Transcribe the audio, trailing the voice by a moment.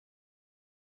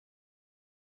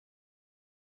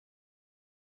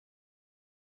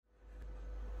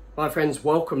My friends,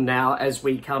 welcome now as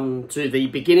we come to the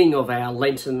beginning of our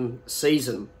Lenten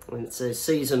season. It's a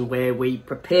season where we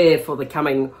prepare for the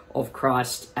coming of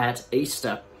Christ at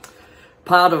Easter.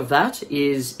 Part of that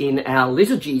is in our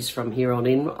liturgies from here on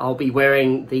in. I'll be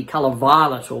wearing the colour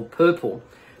violet or purple.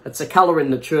 It's a colour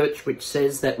in the church which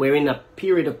says that we're in a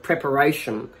period of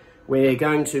preparation. We're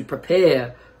going to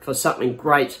prepare for something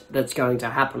great that's going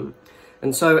to happen.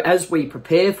 And so as we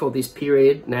prepare for this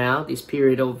period now, this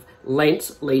period of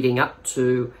Lent leading up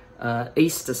to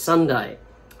Easter Sunday,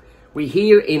 we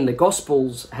hear in the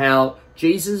Gospels how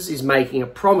Jesus is making a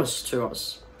promise to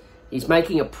us. He's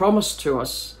making a promise to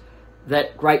us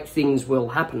that great things will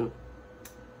happen.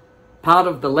 Part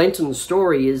of the Lenten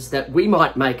story is that we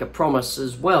might make a promise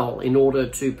as well in order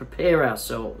to prepare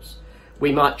ourselves.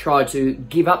 We might try to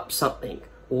give up something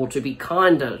or to be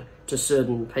kinder to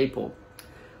certain people.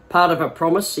 Part of a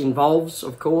promise involves,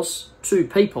 of course, two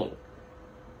people.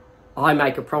 I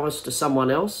make a promise to someone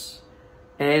else,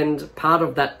 and part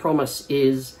of that promise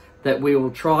is that we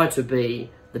will try to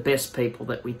be the best people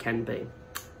that we can be.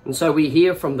 And so we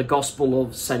hear from the Gospel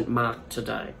of St. Mark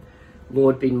today.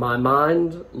 Lord, be in my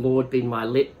mind, Lord, be in my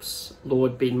lips,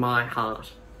 Lord, be in my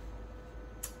heart.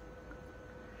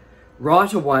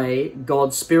 Right away,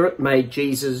 God's Spirit made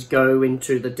Jesus go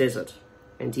into the desert,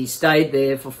 and he stayed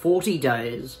there for 40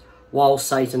 days while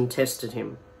Satan tested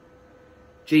him.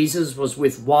 Jesus was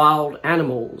with wild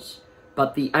animals,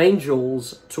 but the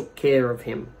angels took care of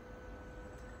him.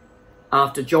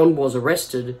 After John was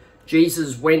arrested,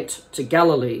 Jesus went to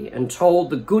Galilee and told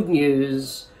the good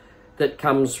news that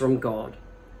comes from God.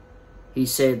 He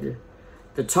said,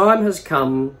 "The time has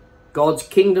come, God's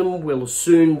kingdom will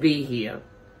soon be here.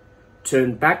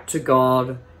 Turn back to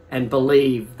God and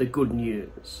believe the good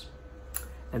news."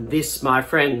 And this, my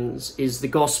friends, is the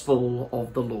gospel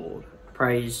of the Lord.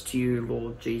 Praise to you,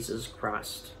 Lord Jesus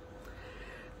Christ.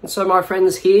 And so, my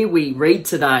friends, here we read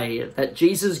today that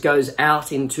Jesus goes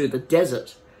out into the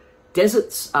desert.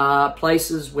 Deserts are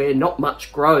places where not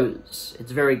much grows.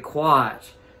 It's very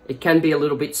quiet. It can be a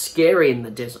little bit scary in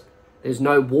the desert. There's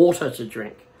no water to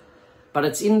drink. But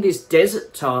it's in this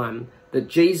desert time that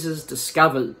Jesus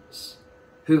discovers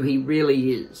who he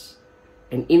really is.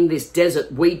 And in this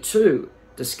desert, we too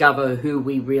discover who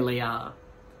we really are.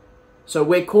 So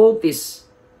we're called this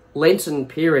Lenten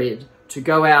period to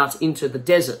go out into the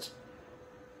desert,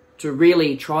 to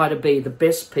really try to be the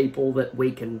best people that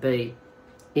we can be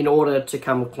in order to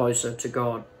come closer to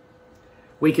God.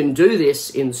 We can do this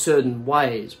in certain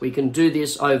ways. We can do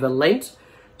this over Lent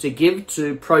to give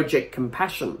to Project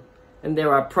Compassion. And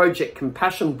there are Project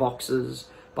Compassion boxes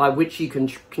by which you can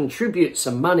contribute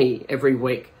some money every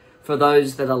week for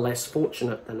those that are less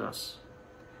fortunate than us.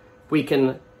 We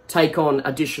can take on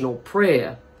additional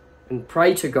prayer and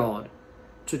pray to God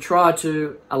to try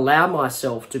to allow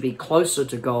myself to be closer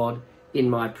to God in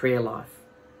my prayer life.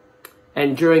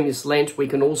 And during this Lent, we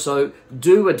can also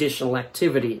do additional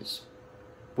activities.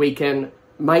 We can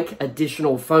make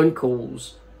additional phone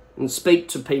calls and speak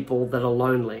to people that are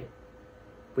lonely.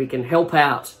 We can help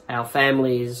out our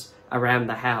families around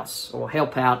the house or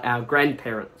help out our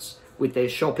grandparents with their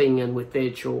shopping and with their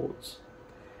chores.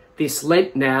 This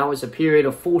Lent now is a period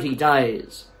of 40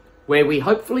 days where we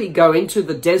hopefully go into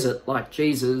the desert like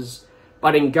Jesus,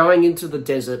 but in going into the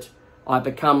desert, I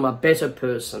become a better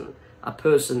person, a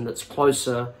person that's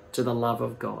closer to the love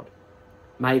of God.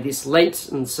 May this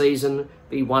Lenten season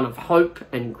be one of hope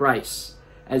and grace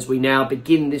as we now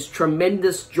begin this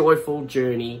tremendous, joyful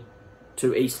journey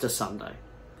to Easter Sunday.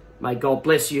 May God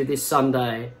bless you this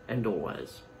Sunday and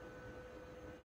always.